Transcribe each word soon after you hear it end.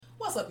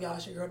What's up, y'all?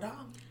 It's your girl,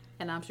 Dom.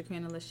 And I'm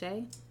Shaquina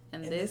Lachey.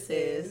 And this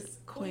is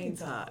Queen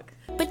Talk.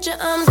 Put your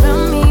arms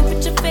around me,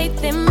 put your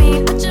faith in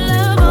me, put your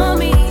love on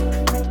me.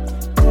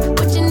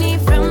 What you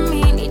need from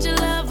me, need your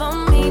love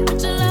on me,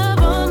 put your love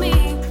on me.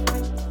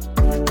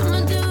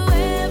 I'ma do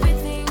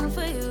everything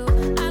for you.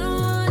 I don't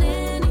want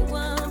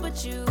anyone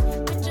but you.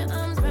 Put your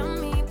arms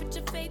around me, put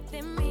your faith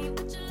in me,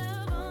 put your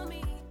love on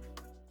me.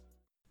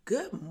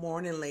 Good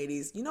morning,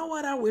 ladies. You know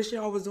what I wish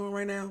y'all was doing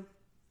right now?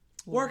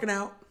 What? Working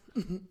out.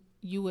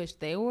 You wish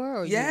they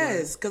were? Or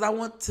yes, because I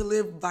want to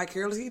live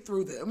vicariously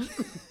through them.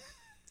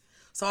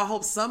 So I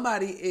hope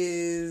somebody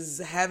is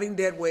having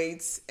dead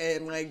weights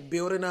and like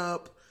building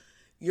up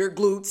your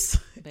glutes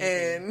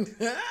and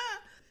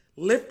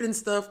lifting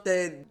stuff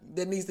that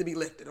needs to be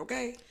lifted,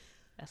 okay?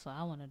 That's what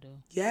I want to do.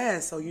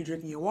 Yeah, so you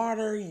drinking your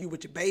water, you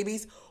with your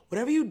babies,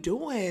 whatever you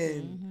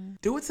doing,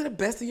 do it to the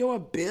best of your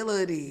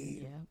ability.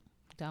 Yeah,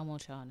 don't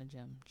want y'all in the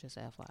gym, just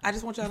FYI. I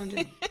just want y'all in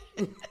the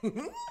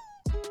gym.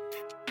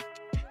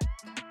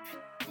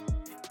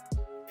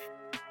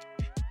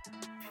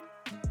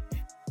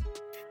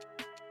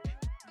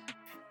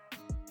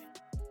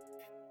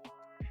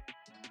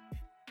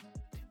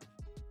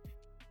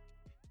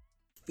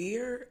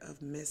 Fear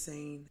of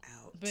missing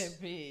out.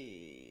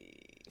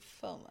 Baby,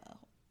 FOMO.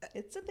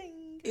 It's a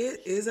thing.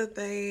 It is a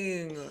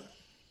thing.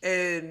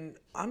 And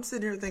I'm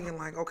sitting here thinking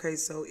like, okay,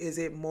 so is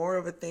it more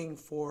of a thing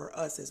for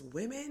us as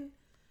women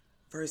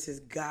versus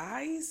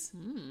guys?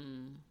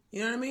 You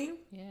know what I mean?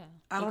 Yeah.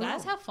 I don't know. You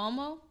guys know. have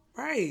FOMO?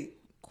 Right.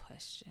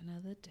 Question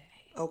of the day.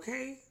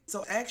 Okay.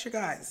 So ask your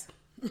guys.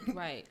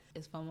 Right.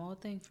 Is FOMO a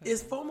thing for you?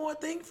 Is FOMO a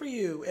thing for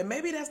you? And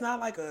maybe that's not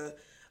like a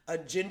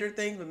gender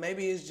thing, but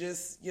maybe it's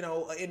just, you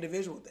know, an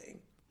individual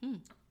thing.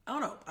 I don't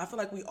know. I feel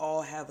like we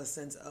all have a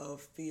sense of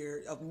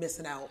fear of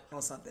missing out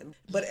on something.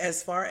 But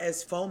as far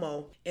as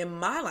FOMO, in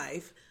my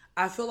life,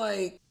 I feel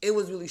like it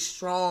was really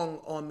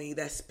strong on me,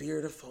 that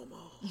spirit of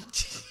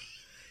FOMO.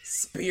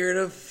 Spirit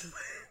of...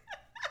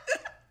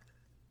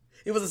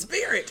 It was a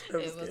spirit. It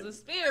was a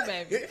spirit,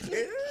 baby.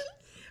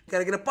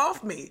 Gotta get up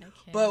off me.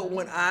 But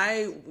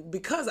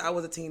because I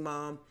was a teen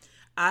mom,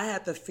 I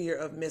had the fear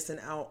of missing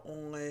out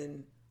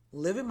on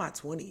living my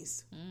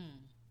 20s.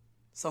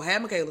 So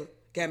had Michaela,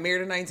 got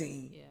married at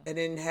 19, and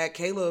then had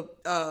Caleb,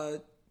 I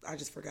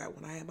just forgot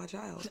when I had my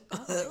child.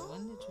 When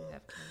did you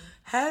have Caleb?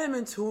 Had him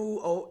in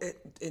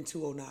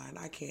 2009.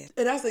 I can't.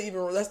 And that's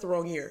the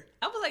wrong year.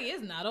 I was like,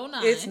 it's not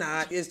 09. It's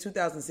not. It's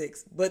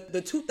 2006. But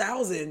the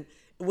 2000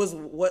 was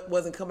what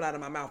wasn't coming out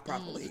of my mouth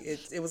properly.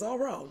 It was all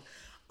wrong.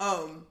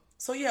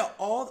 So yeah,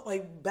 all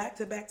like back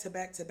to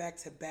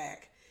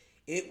back.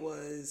 It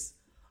was,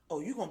 oh,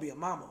 you're gonna be a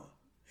mama,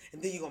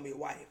 and then you're gonna be a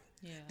wife.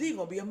 Yeah. Then you're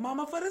gonna be a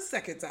mama for the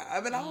second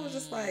time. And I was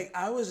just like,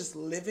 I was just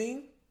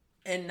living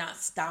and not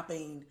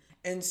stopping.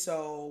 And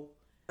so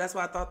that's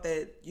why I thought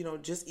that, you know,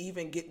 just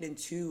even getting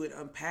into and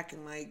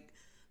unpacking like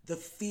the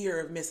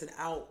fear of missing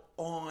out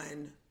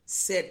on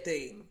said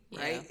thing,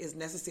 right, is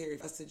necessary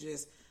for us to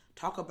just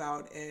talk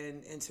about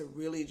and to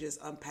really just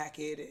unpack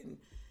it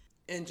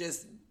and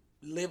just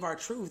live our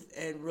truth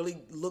and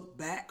really look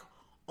back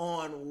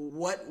on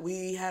what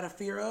we had a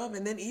fear of,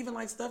 and then even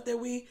like stuff that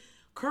we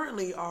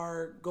currently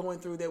are going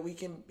through that we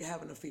can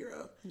have a fear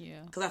of.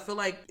 Yeah. Because I feel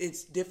like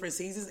it's different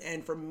seasons,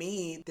 and for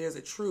me, there's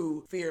a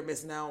true fear of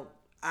missing out.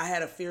 I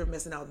had a fear of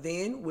missing out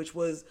then, which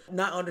was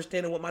not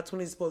understanding what my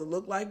 20s is supposed to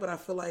look like, but I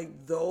feel like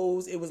it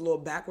was a little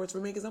backwards for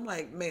me, because I'm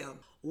like, ma'am,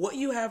 what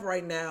you have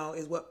right now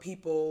is what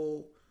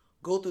people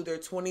go through their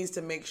 20s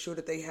to make sure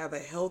that they have a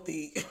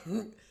healthy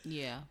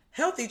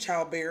healthy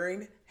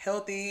childbearing,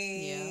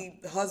 healthy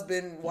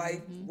husband,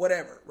 wife,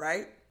 whatever,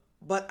 right?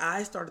 But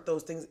I started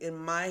those things in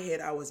my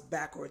head. I was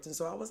backwards. And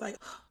so I was like,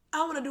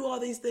 I want to do all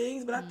these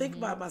things. But I think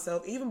about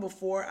myself, even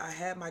before I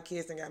had my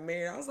kids and got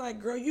married, I was like,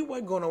 girl, you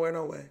wasn't going nowhere,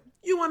 no way.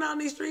 You went out in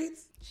these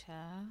streets.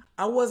 Child.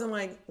 I wasn't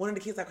like one of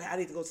the kids like, I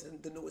need to go to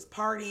the newest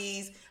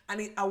parties.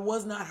 I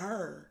was not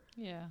her.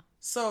 Yeah.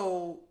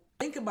 So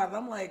think about it.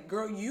 I'm like,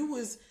 girl, you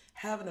was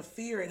having a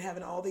fear and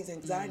having all these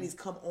anxieties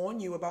come on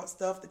you about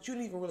stuff that you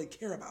didn't even really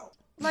care about.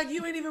 Like,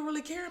 you ain't even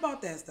really care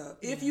about that stuff.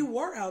 If you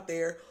were out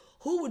there,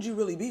 who would you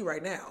really be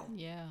right now?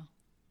 Yeah.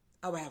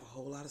 I would have a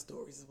whole lot of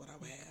stories is what I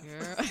would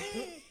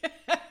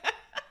have.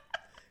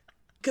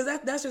 Because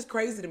that's just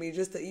crazy to me,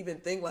 just to even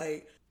think,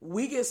 like,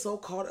 we get so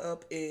caught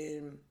up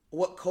in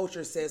what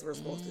culture says we're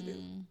supposed to do.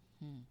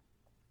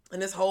 And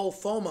this whole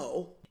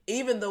FOMO,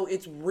 even though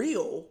it's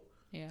real,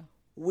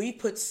 we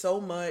put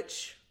so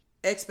much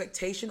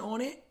expectation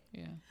on it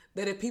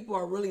that if people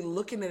are really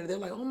looking at it, they're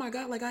like, oh my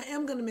God, like I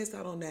am going to miss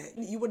out on that.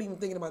 You weren't even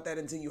thinking about that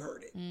until you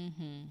heard it.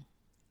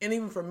 And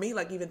even for me,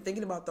 like even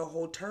thinking about the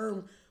whole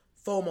term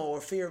FOMO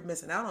or fear of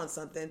missing out on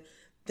something,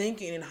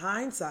 thinking in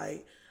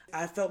hindsight,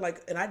 I felt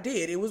like, and I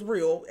did, it was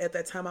real at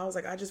that time. I was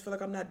like, I just feel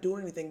like I'm not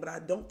doing anything, but I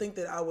don't think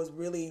that I was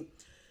really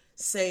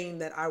saying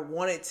that I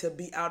wanted to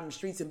be out in the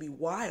streets and be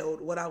wild.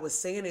 What I was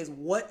saying is,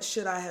 what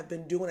should I have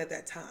been doing at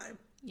that time?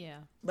 Yeah.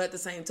 But at the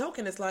same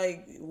token, it's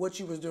like what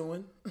you was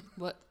doing.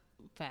 What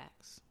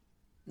facts?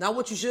 Not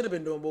what you should have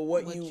been doing, but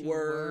what you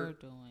were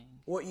doing.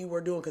 What you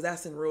were doing, because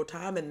that's in real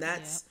time, and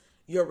that's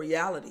your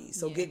reality.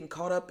 So getting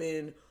caught up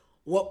in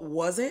what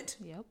wasn't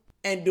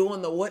and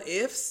doing the what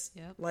ifs,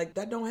 like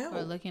that don't help.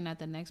 Or looking at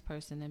the next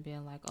person and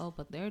being like, oh,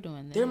 but they're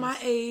doing this. They're my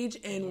age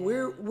and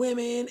we're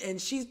women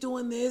and she's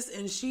doing this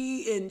and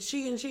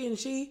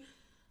she.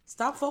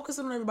 Stop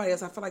focusing on everybody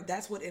else. I feel like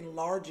that's what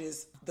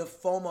enlarges the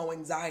FOMO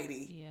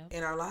anxiety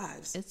in our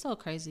lives. It's so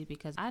crazy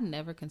because I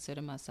never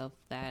considered myself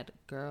that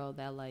girl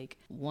that like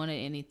wanted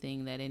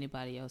anything that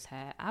anybody else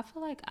had. I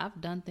feel like I've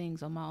done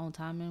things on my own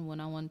timing when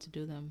I wanted to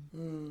do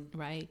them,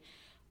 right?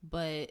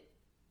 But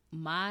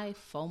my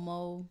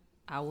FOMO,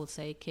 I will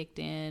say, kicked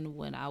in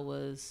when I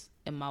was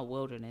in my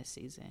wilderness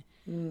season.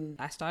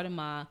 I started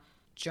my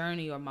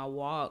journey or my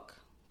walk,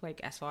 like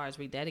as far as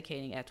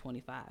rededicating at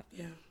 25.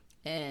 Yeah.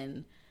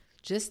 And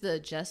just the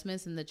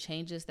adjustments and the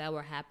changes that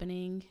were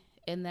happening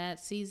in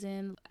that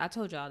season. I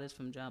told y'all this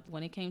from jump.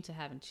 When it came to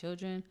having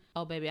children,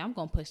 oh baby, I'm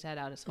going to push that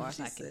out as far as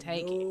I can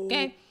take it.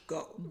 Okay.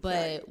 Go.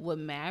 But with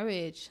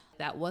marriage,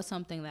 that was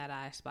something that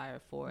I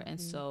aspired for.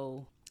 And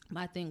so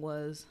my thing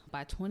was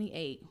by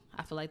 28,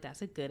 I feel like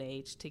that's a good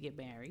age to get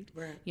married,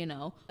 you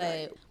know,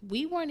 but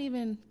we weren't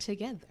even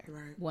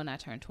together when I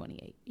turned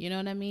 28. You know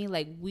what I mean?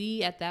 Like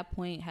we at that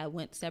point had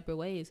went separate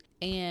ways,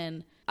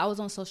 and I was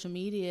on social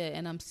media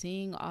and I'm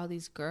seeing all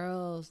these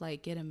girls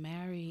like getting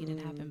married and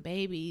having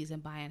babies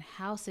and buying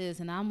houses.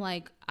 And I'm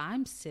like,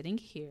 I'm sitting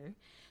here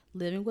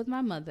living with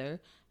my mother,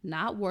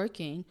 not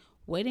working,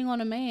 waiting on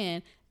a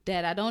man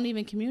that I don't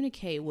even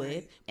communicate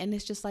with. And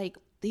it's just like,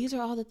 these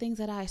are all the things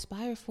that I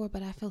aspire for,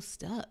 but I feel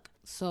stuck.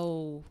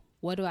 So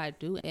what do I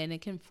do? And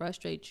it can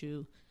frustrate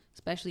you,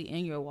 especially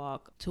in your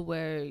walk, to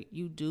where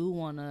you do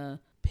want to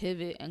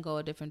pivot and go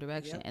a different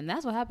direction. And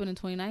that's what happened in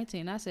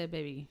 2019. I said,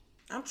 baby,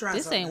 I'm trying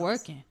this ain't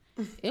working.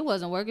 It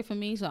wasn't working for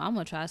me, so I'm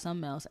going to try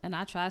something else. And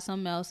I tried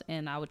something else,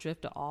 and I would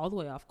drift all the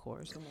way off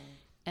course. Come on.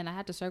 And I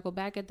had to circle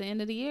back at the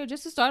end of the year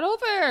just to start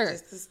over.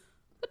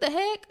 What the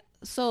heck?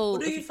 So,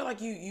 do you feel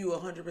like you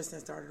 100%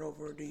 started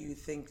over, or do you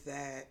think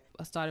that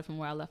I started from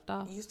where I left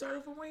off? You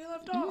started from where you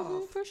left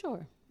off? For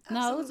sure.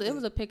 Absolutely. No, it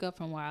was a pickup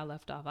from where I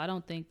left off. I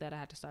don't think that I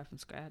had to start from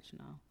scratch,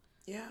 no.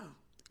 Yeah.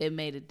 It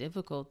made it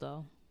difficult,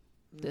 though.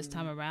 This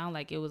time around,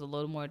 like, it was a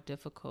little more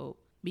difficult.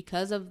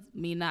 Because of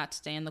me not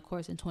staying the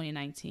course in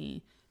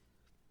 2019,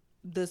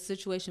 the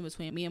situation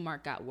between me and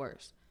Mark got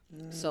worse.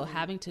 So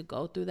having to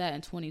go through that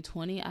in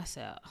 2020, I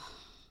said,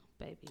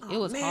 baby, it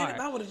was hard.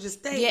 If I would have just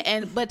stayed.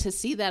 Yeah, but to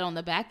see that on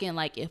the back end,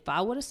 like if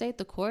I would have stayed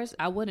the course,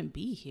 I wouldn't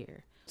be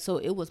here. So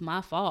it was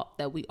my fault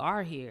that we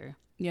are here,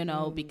 you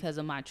know, because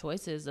of my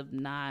choices of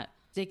not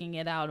sticking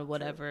it out or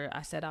whatever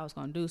I said I was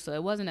going to do. So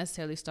it wasn't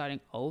necessarily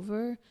starting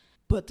over,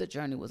 but the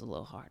journey was a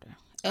little harder.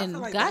 And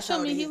like God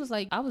showed me, he was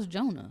like, I was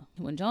Jonah.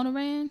 When Jonah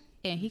ran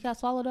and he got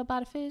swallowed up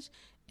by the fish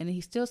and he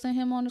still sent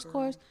him on his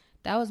course,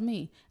 that was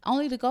me.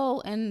 Only to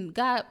go and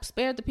God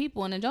spared the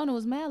people. And then Jonah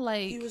was mad,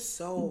 like, he was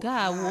so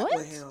God, what?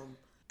 With him.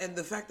 And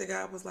the fact that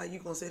God was like, you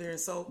going to sit here and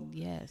soak?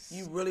 Yes.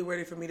 You really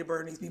ready for me to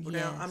burn these people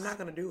down? I'm not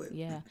going to do it.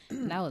 Yeah.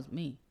 And that was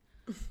me.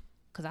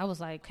 Because I was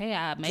like, hey,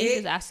 I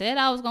made this. I said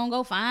I was going to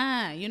go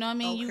fine. You know what I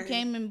mean? Okay. You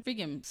came and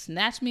freaking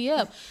snatched me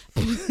up.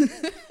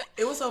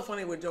 It was so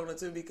funny with Jonah,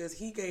 too, because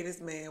he gave this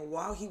man,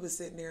 while he was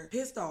sitting there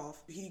pissed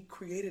off, he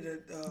created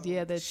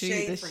a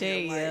shade for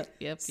him. Like,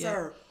 yep.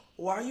 Sir,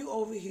 why are you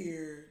over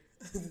here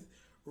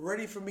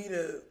ready for me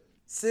to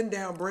send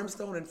down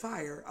brimstone and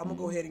fire? I'm going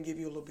to go ahead and give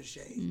you a little bit of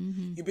shade.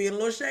 You're being a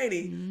little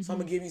shady, so I'm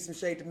going to give you some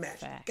shade to match.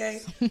 Facts.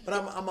 Okay? But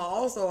I'm going to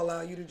also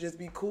allow you to just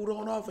be cooled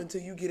on off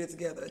until you get it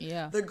together.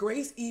 Yeah. The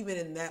grace even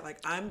in that, like,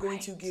 I'm going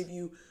to give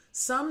you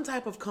some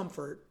type of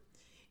comfort,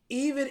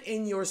 even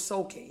in your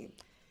soaking,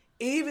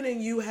 even in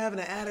you having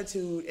an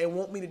attitude and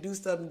want me to do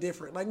something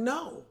different. Like,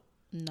 no.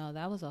 No,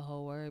 that was a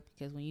whole word,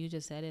 because when you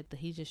just said it,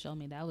 he just showed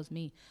me that was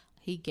me.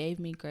 He gave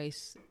me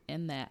grace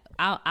in that.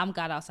 I'm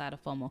God outside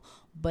of FOMO,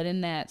 but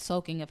in that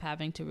soaking of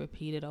having to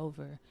repeat it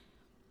over,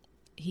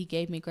 he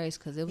gave me grace,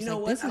 because it was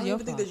like, this is your fault. I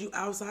don't even think that you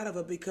outside of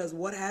it, because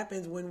what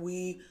happens when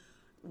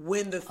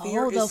the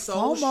fear is so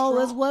FOMO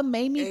strong? is what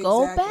made me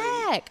go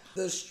back.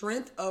 The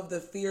strength of the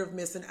fear of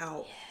missing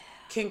out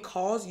can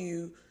cause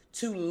you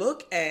to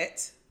look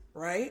at,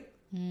 right?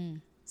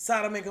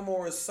 Sodom and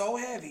Gomorrah is so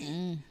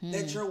heavy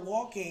that you're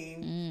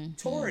walking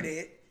toward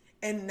it.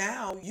 And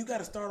now you got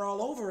to start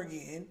all over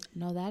again.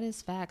 No, that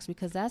is facts,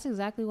 because that's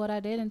exactly what I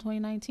did in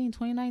 2019.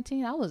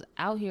 2019, I was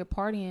out here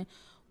partying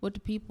with the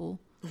people.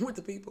 With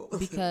the people.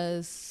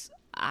 Because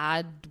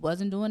I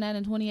wasn't doing that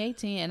in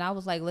 2018. And I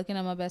was like looking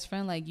at my best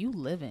friend like, you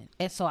living.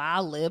 And so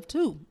I live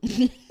too.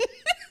 And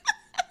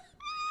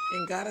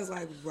God is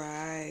like,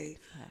 right,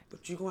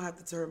 but you're going to have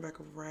to turn back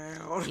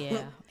around.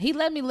 Yeah. He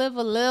let me live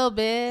a little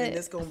bit. And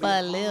it's going to be for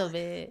a little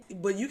bit.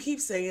 But you keep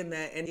saying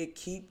that, and it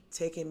keep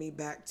taking me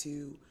back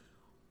to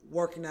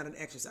working out and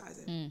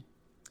exercising.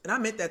 And I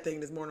meant that thing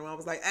this morning when I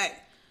was like, hey,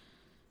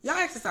 y'all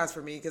exercise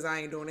for me, because I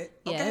ain't doing it.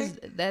 Okay?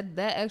 Yeah,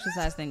 that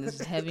exercise thing is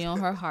heavy on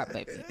her heart,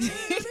 baby.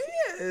 It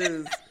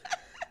is.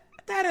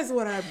 That is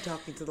what I'm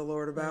talking to the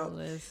Lord about.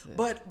 Listen.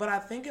 But I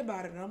think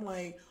about it and I'm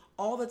like,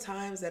 all the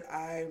times that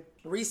I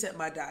reset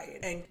my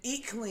diet and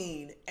eat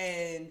clean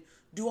and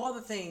do all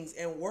the things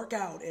and work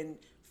out and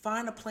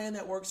find a plan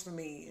that works for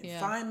me and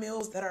find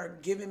meals that are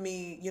giving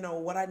me, you know,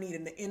 what I need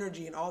and the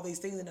energy and all these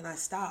things. And then I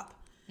stop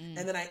and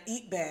then I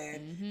eat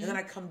bad and then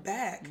I come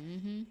back.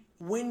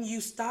 When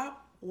you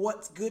stop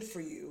what's good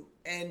for you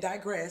and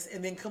digress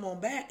and then come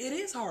on back, it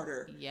is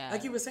harder. Yeah.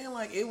 Like you were saying,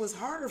 like it was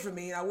harder for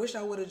me. I wish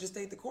I would have just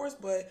stayed the course,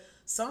 but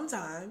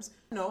sometimes,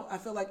 you know, I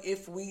feel like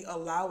if we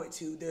allow it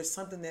to, there's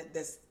something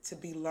that's to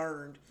be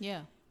learned.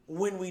 Yeah.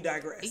 When we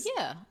digress.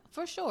 Yeah,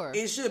 for sure.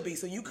 It should be.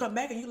 So you come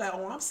back and you're like,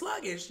 oh, I'm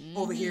sluggish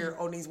over here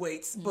on these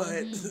weights,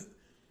 but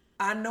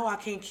I know I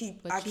can't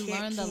keep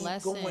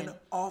going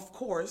off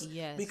course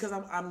because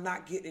I'm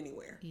not getting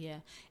anywhere.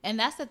 Yeah. And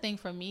that's the thing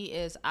for me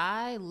is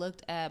I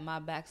looked at my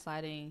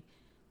backsliding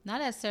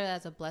not necessarily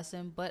as a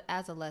blessing, but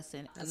as a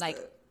lesson. That's like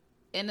good.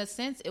 In a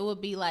sense, it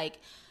would be like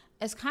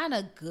it's kind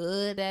of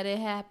good that it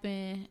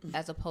happened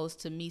as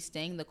opposed to me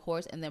staying the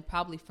course and then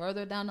probably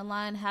further down the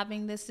line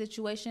having this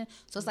situation.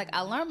 So it's like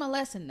I learned my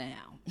lesson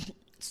now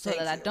so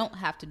I don't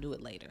have to do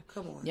it later.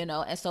 Come on. You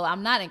know, and so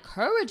I'm not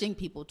encouraging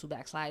people to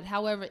backslide.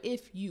 However,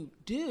 if you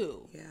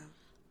do,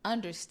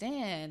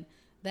 understand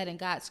that in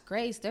God's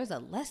grace, there's a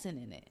lesson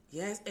in it.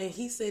 Yes, and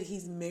he said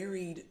he's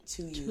married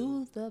to you.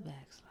 To the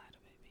backslider,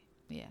 baby.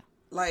 Yeah.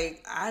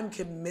 Like, I'm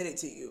committed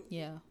to you.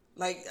 Yeah.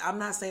 Like, I'm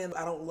not saying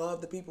I don't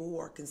love the people who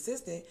are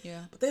consistent,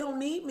 but they don't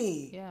need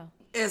me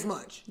as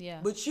much. Yeah.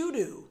 But you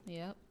do.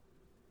 Yep.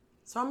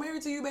 So I'm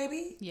married to you,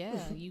 baby. Yeah,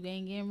 you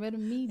ain't getting rid of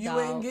me, dog. You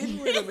ain't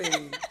getting rid of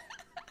me.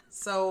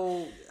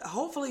 So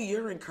hopefully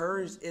you're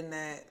encouraged in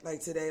that,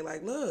 like today,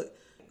 like, look,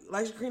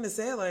 like Shakrina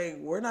said, like,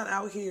 we're not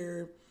out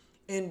here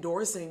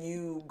endorsing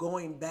you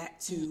going back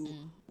to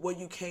where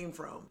you came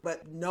from.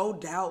 But no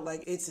doubt,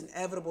 like, it's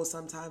inevitable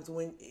sometimes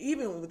when,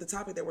 even with the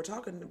topic that we're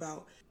talking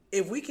about,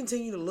 if we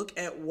continue to look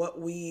at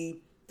what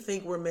we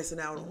think we're missing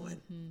out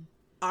on,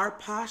 our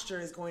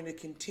posture is going to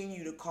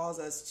continue to cause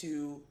us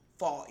to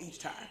fall each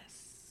time.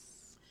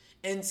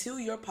 Until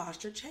your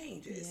posture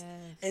changes.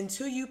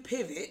 Until you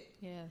pivot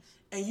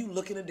and you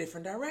look in a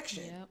different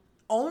direction.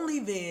 Only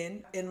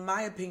then, in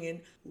my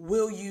opinion,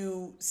 will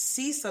you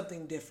see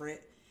something different,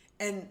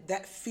 and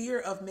that fear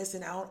of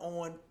missing out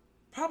on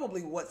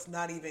probably what's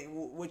not even,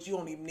 what you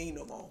don't even need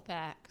no more.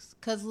 Facts.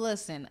 Because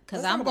listen,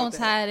 because I'm going to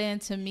tie it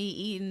into me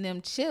eating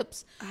them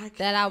chips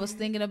that I was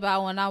thinking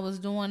about when I was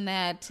doing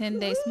that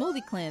 10-day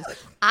smoothie cleanse.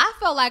 I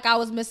felt like I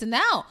was missing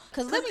out.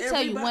 Because let me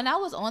tell you, when I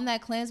was on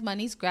that cleanse, my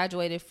niece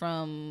graduated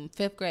from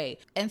 5th grade.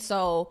 And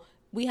so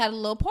we had a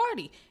little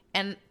party.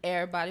 And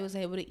everybody was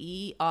able to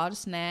eat all the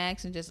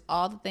snacks and just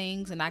all the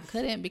things. And I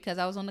couldn't because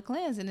I was on the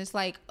cleanse. And it's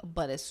like,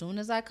 but as soon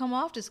as I come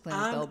off this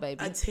cleanse, though, baby,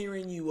 I'm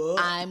tearing you up.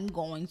 I'm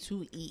going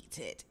to eat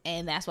it.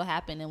 And that's what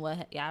happened. And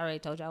what I already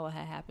told y'all what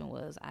had happened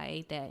was I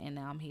ate that and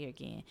now I'm here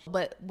again.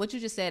 But what you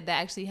just said, that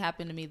actually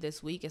happened to me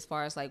this week as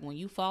far as like when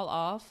you fall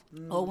off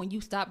or when you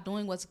stop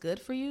doing what's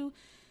good for you,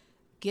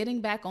 getting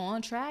back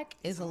on track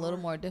is a little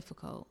more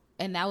difficult.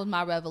 And that was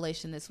my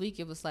revelation this week.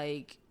 It was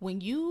like, when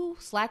you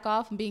slack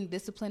off and being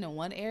disciplined in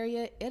one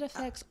area, it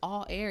affects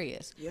all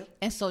areas. Yep.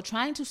 And so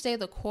trying to stay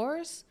the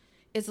course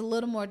is a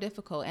little more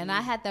difficult. And I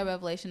had that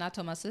revelation. I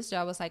told my sister,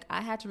 I was like, I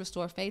had to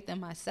restore faith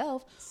in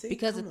myself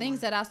because the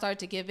things that I started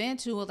to give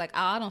into was like, oh,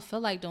 I don't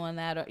feel like doing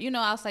that. Or, you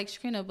know, I was like,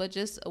 Shakrina, but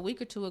just a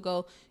week or two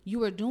ago, you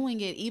were doing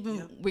it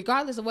even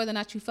regardless of whether or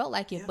not you felt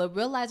like it. But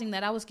realizing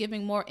that I was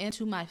giving more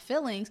into my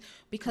feelings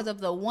because of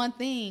the one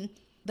thing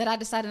that I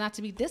decided not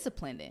to be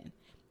disciplined in.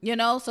 You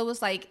know, so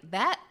it's like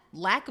that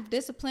lack of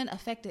discipline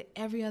affected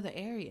every other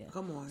area.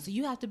 Come on. So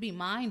you have to be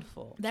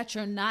mindful that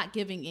you're not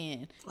giving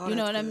in. Oh, you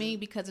know what I mean?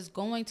 Because it's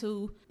going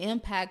to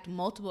impact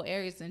multiple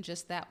areas than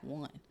just that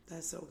one.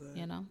 That's so good.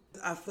 You know?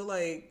 I feel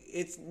like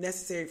it's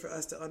necessary for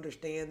us to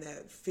understand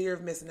that fear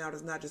of missing out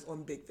is not just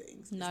on big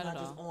things. It's not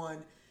just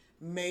on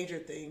major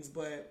things,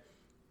 but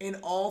in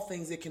all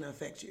things it can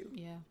affect you.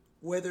 Yeah.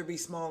 Whether it be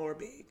small or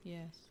big.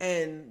 Yes.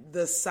 And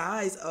the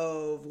size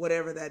of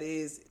whatever that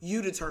is,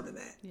 you determine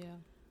that. Yeah.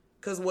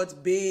 Because what's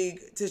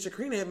big to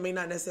Shakrina may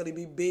not necessarily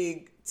be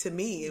big to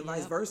me and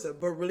vice versa.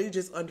 But really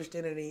just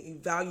understanding and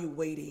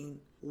evaluating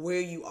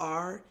where you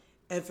are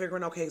and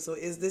figuring, okay, so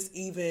is this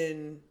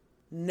even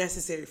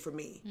necessary for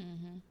me?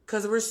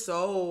 Because we're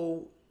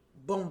so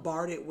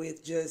bombarded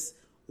with just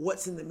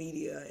what's in the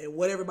media and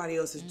what everybody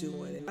else is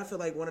doing. And I feel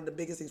like one of the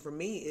biggest things for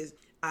me is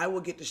I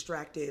will get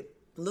distracted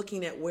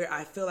looking at where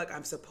I feel like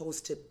I'm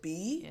supposed to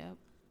be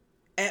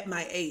at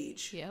my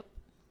age. Yep.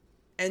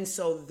 And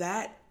so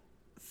that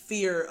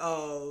fear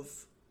of,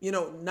 you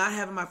know, not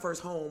having my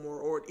first home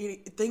or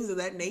things of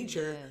that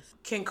nature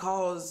can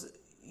cause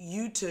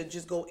you to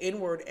just go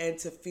inward and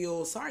to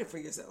feel sorry for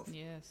yourself.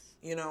 Yes.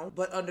 You know,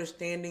 but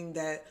understanding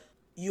that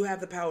you have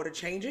the power to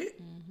change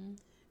it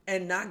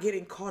and not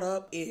getting caught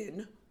up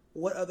in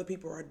what other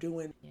people are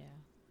doing. Yeah.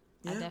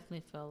 I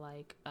definitely feel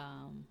like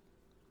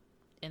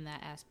in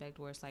that aspect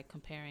where it's like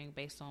comparing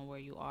based on where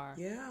you are.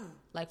 Yeah.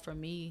 Like for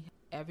me,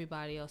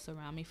 everybody else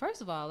around me.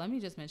 First of all, let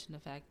me just mention the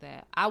fact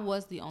that I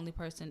was the only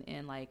person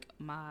in like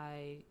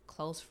my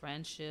close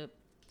friendship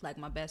like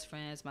my best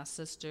friends, my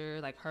sister,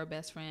 like her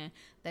best friend,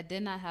 that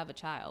did not have a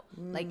child.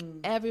 Like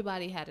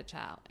everybody had a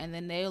child. And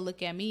then they'll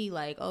look at me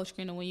like, oh,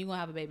 Shakrina, when you gonna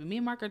have a baby? Me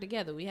and Mark are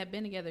together. We have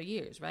been together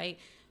years, right?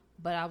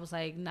 But I was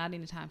like, not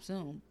anytime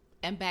soon.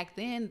 And back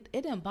then,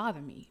 it didn't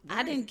bother me. Right.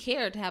 I didn't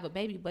care to have a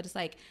baby. But it's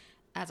like,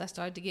 as I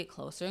started to get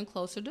closer and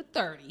closer to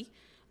 30,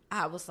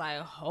 I was like,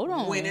 hold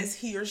on. When is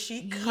he or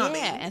she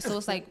coming? Yeah. And so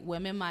it's like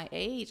women my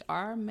age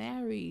are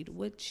married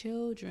with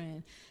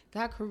children,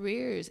 got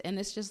careers. And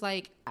it's just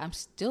like, I'm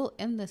still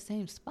in the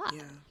same spot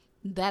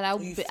that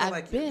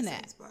I've been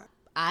at. Spot.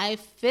 I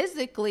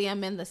physically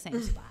am in the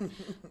same spot.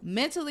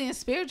 Mentally and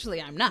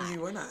spiritually, I'm not.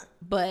 You are not.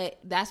 But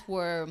that's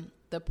where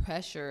the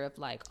pressure of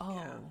like,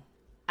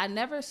 I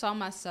never saw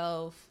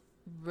myself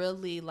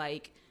really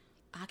like,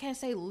 I can't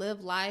say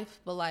live life,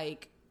 but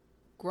like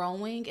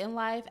growing in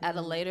life at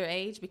a later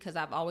age, because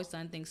I've always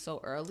done things so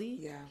early.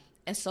 Yeah.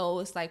 And so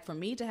it's like for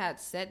me to have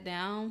sat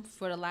down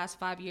for the last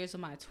 5 years of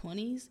my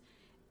 20s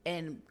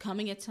and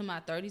coming into my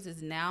 30s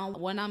is now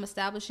when I'm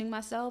establishing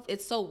myself.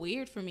 It's so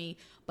weird for me,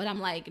 but I'm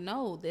like,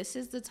 no, this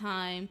is the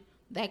time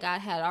that God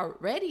had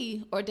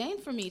already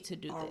ordained for me to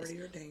do this.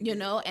 You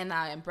know, and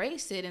I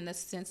embrace it in the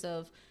sense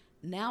of,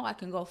 now I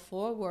can go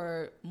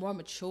forward more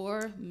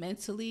mature,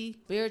 mentally,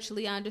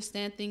 spiritually. I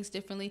understand things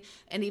differently.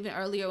 And even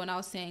earlier when I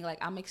was saying, like,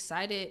 I'm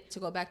excited to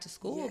go back to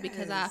school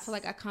because I feel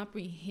like I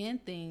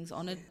comprehend things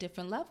on a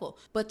different level.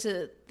 But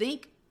to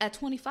think at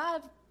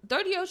 25,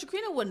 30-year-old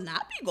Shakrina would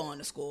not be going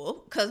to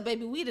school because,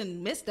 baby, we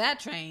didn't miss that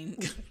train,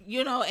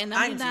 you know, and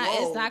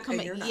it's not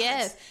coming.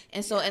 Yes.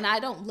 And so, and I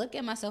don't look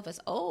at myself as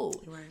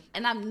old. Right.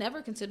 And I've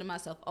never considered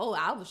myself old.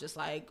 I was just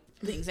like,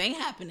 things ain't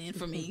happening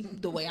for me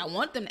the way I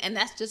want them. And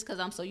that's just because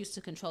I'm so used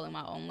to controlling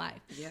my own life.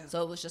 Yeah.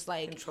 So it was just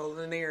like, controlling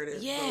the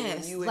narrative.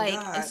 Yes. You like,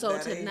 God, and so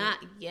to not,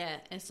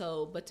 and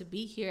so, but to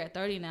be here at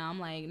 30 now, I'm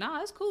like,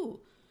 nah, it's cool.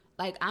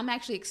 Like, I'm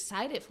actually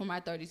excited for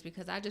my 30s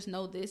because I just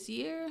know this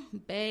year,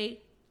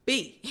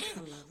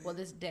 well,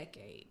 this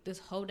decade, this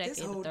whole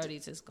decade of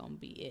 30s is going to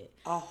be it.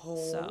 A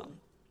whole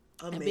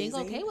amazing and being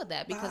okay with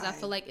that because I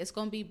feel like it's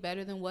going to be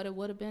better than what it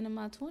would have been in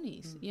my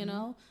 20s, you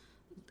know?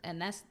 And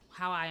that's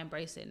how I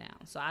embrace it now.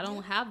 So I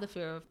don't have the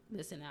fear of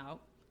missing out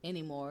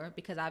anymore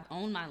because I've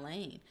owned my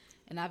lane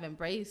and I've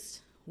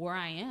embraced where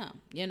I am,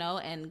 you know,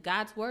 and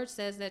God's word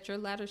says that your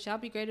latter shall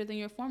be greater than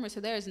your former.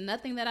 So there is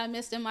nothing that I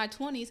missed in my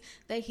 20s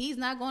that he's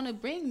not going to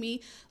bring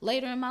me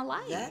later in my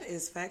life. That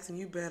is facts, and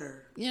you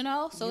better. You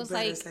know, so it's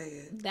like,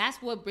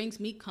 that's what brings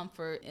me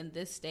comfort in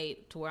this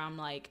state to where I'm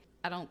like,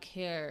 I don't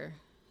care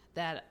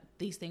that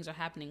these things are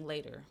happening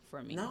later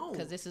for me. No.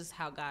 Because this is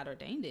how God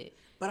ordained it.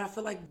 But I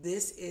feel like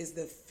this is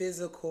the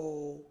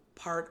physical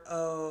part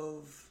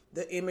of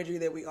the imagery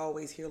that we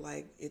always hear,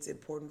 like, it's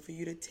important for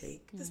you to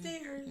take the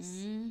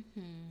stairs,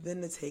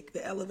 then to take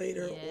the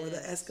elevator or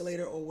the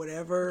escalator or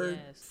whatever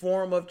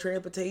form of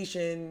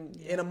transportation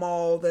in a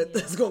mall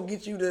that's going to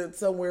get you to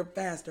somewhere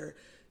faster.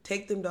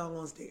 Take them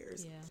doggone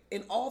stairs. Yeah.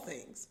 In all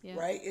things,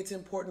 right? It's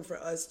important for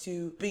us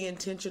to be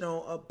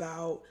intentional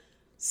about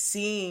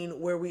seeing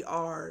where we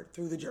are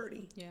through the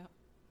journey. Yeah.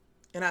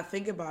 And I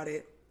think about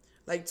it,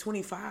 like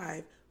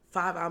 25,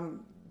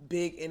 I'm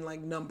big in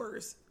like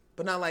numbers.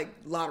 But not like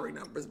lottery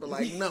numbers, but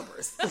like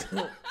numbers.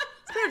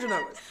 Spiritual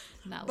numbers.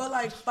 But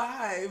like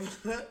 5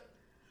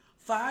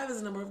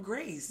 is a number of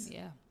grace.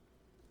 Yeah.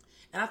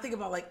 And I think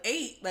about like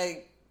 8,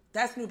 like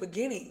that's new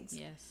beginnings.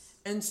 Yes.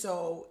 And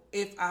so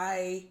if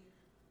I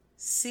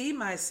see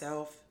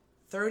myself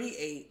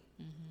 38,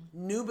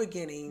 new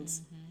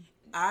beginnings,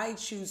 I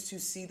choose to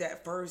see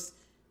that first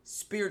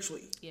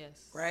spiritually.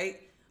 Yes.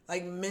 Right?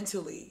 Like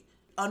mentally,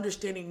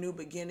 understanding new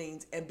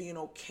beginnings and being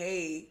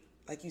okay,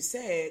 like you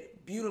said,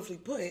 beautifully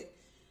put,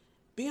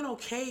 being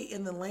okay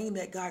in the lane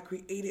that God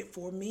created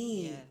for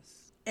me. Yes.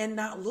 And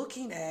not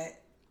looking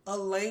at a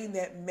lane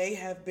that may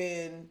have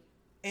been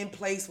in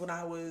place when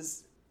I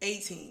was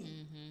 18,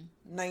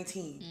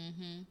 19,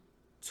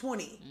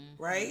 20,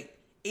 right?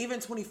 Even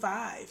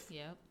 25.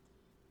 Yep.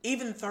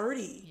 Even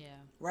 30. Yeah.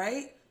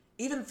 Right?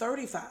 Even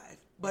 35.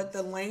 But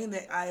the lane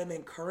that I am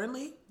in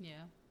currently,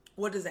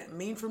 what does that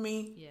mean for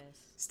me? Yes.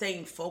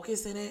 Staying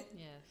focused in it.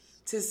 Yes.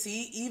 To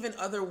see even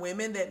other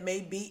women that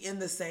may be in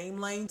the same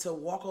lane, to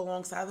walk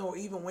alongside them, or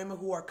even women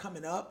who are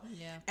coming up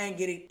and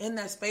getting in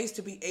that space,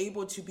 to be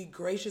able to be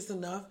gracious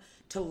enough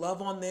to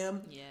love on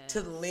them,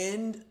 to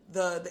lend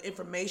the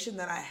information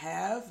that I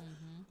have,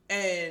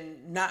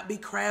 and not be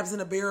crabs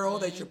in a barrel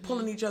that you're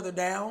pulling each other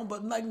down.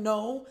 But like,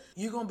 no,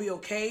 you're going to be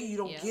okay. You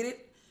don't get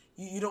it.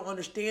 You don't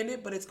understand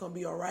it, but it's going to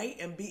be all right.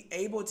 And be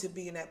able to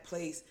be in that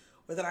place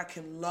where that I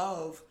can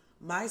love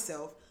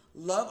myself,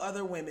 love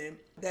other women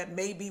that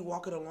may be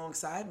walking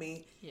alongside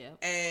me,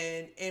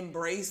 and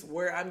embrace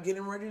where I'm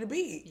getting ready to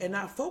be, and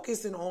not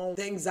focusing on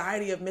the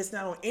anxiety of missing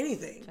out on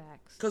anything.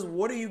 Facts. Because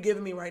what are you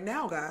giving me right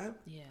now, God?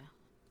 Yeah.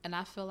 And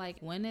I feel like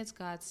when it's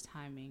God's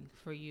timing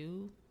for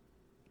you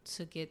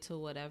to get to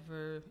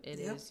whatever it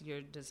is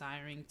you're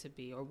desiring to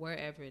be, or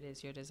wherever it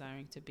is you're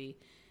desiring to be,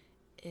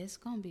 it's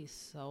gonna be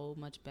so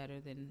much better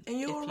than and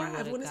you'll if you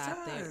arrive when it's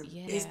got time. there.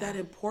 Yeah. It's that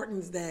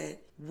importance that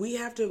we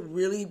have to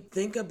really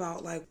think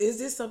about, like, is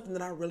this something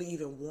that I really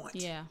even want?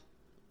 Yeah.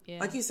 Yeah.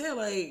 Like you said,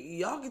 like,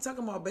 y'all keep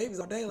talking about babies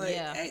all day. Like,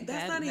 hey,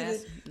 that's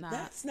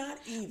not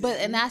even. But,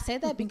 and I say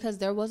that because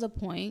there was a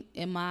point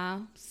in my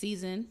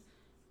season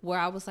where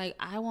I was like,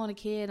 I want a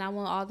kid, I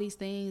want all these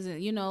things,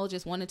 and, you know,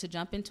 just wanted to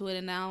jump into it.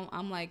 And now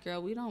I'm like,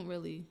 girl, we don't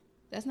really,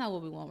 that's not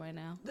what we want right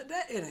now.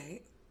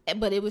 It ain't.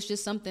 But it was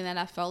just something that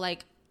I felt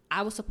like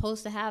I was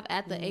supposed to have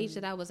at the age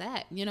that I was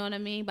at. You know what I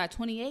mean? By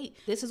 28,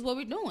 this is what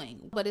we're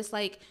doing. But it's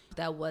like,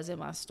 that wasn't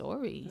my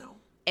story. No.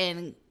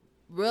 And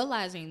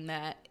realizing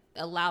that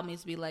allowed me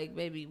to be like,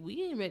 baby,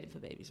 we ain't ready for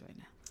babies right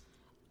now.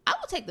 I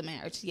will take the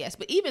marriage, yes.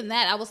 But even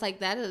that, I was like,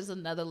 that is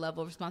another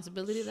level of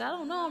responsibility that I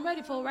don't know I'm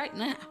ready for right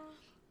now.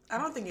 I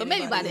don't think but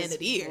maybe by the end of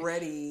the year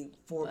ready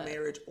for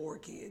marriage or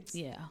kids.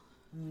 Yeah.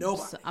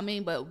 Nobody. So, I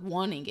mean, but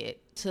wanting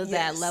it to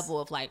that level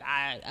of like,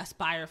 I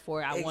aspire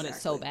for it. I want it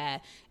so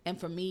bad. And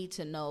for me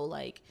to know,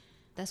 like,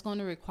 that's going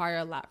to require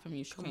a lot from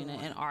you, Shaquina.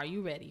 And are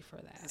you ready for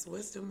that? That's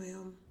wisdom,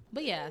 ma'am.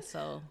 But yeah,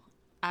 so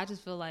I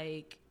just feel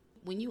like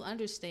when you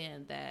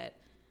understand that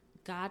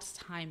God's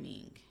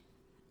timing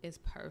is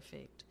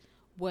perfect,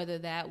 whether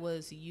that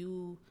was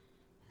you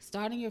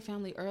starting your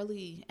family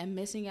early and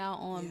missing out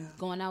on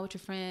going out with your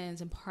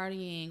friends and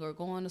partying, or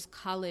going to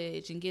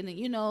college and getting,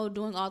 you know,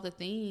 doing all the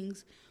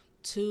things,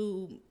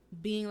 to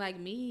being like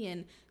me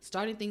and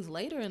starting things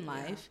later in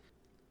life.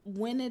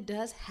 When it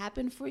does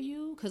happen for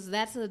you, because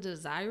that's a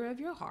desire of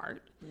your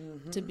heart,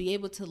 to be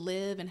able to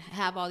live and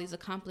have all these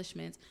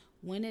accomplishments,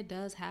 when it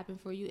does happen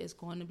for you, it's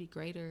going to be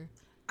greater.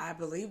 I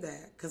believe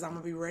that, because I'm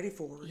going to be ready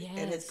for it. Yes.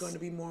 And it's going to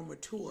be more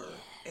mature.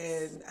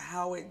 Yes. And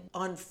how it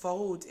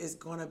unfolds is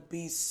going to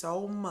be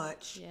so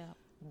much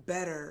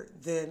better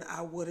than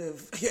I would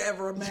have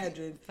ever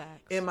imagined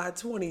in my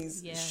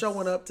 20s,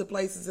 showing up to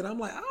places and I'm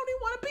like, I don't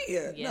even want to be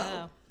here. Yeah,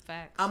 no.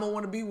 Facts. I'm going to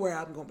want to be where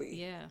I'm going to be.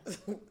 Yeah.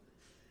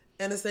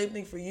 And the same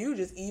thing for you,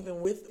 just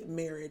even with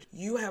marriage.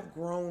 You have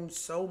grown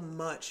so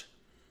much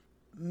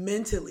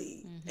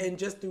mentally and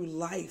just through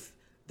life,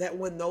 that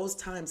when those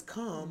times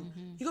come,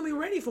 you're going to be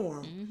ready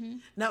for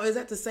them. Now, is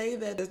that to say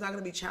that there's not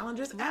going to be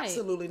challenges? Right.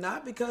 Absolutely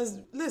not, because,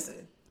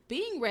 listen.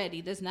 Being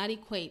ready does not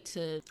equate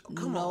to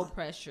no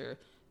pressure,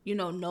 you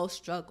know, no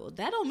struggle.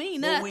 That don't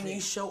mean nothing. But when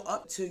you show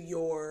up to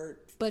your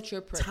But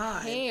you're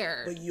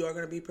prepared. But you are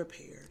going to be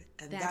prepared.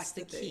 And that's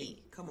the key. Thing.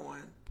 Come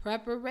on.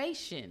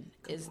 Preparation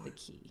is the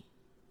key.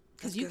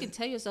 Because you can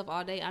tell yourself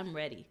all day, I'm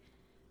ready.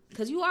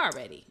 Because you are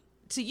ready.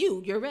 To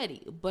you, you're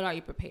ready. But are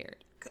you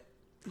prepared?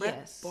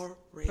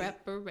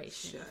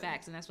 Preparation.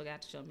 Facts. And that's what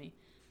God showed me.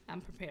 I'm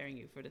preparing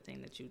you for the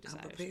thing that you desire.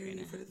 I'm preparing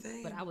you for the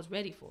thing. But I was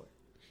ready for it.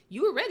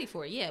 You were ready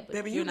for it, yeah. But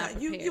baby, you're not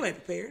prepared. You ain't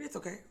prepared. It's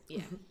okay.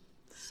 Yeah.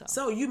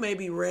 So you may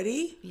be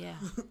ready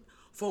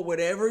for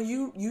whatever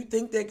you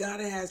think that God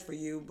has for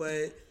you,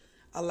 but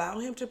allow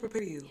him to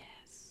prepare you.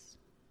 Yes.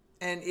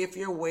 And if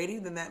you're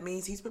waiting, then that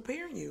means he's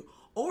preparing you.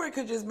 Or it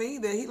could just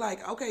mean that he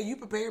like, okay, you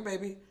prepared,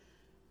 baby.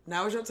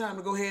 Now it's your time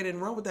to go ahead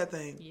and run with that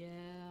thing. Yeah.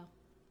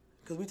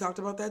 Because we talked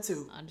about that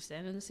too.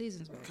 Understanding the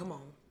seasons. Right? Come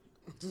on.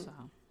 So,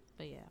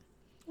 but yeah.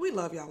 We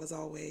love y'all as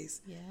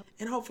always. Yep.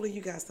 And hopefully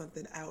you got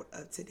something out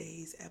of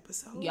today's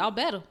episode. Y'all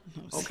better.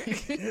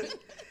 Okay.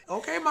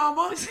 Okay,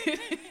 mama.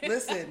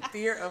 Listen,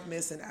 fear of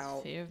missing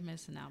out. Fear of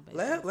missing out,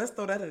 baby. Let's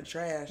throw that in the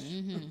trash.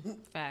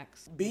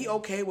 Facts. Be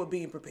okay with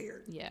being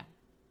prepared. Yeah.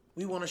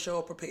 We want to show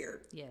up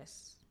prepared.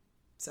 Yes.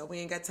 So we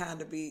ain't got time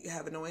to be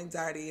having no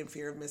anxiety and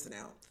fear of missing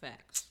out.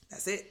 Facts.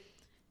 That's it.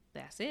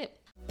 That's it.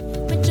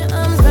 Put your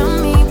arms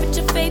around me, put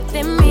your faith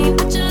in me,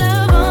 put your love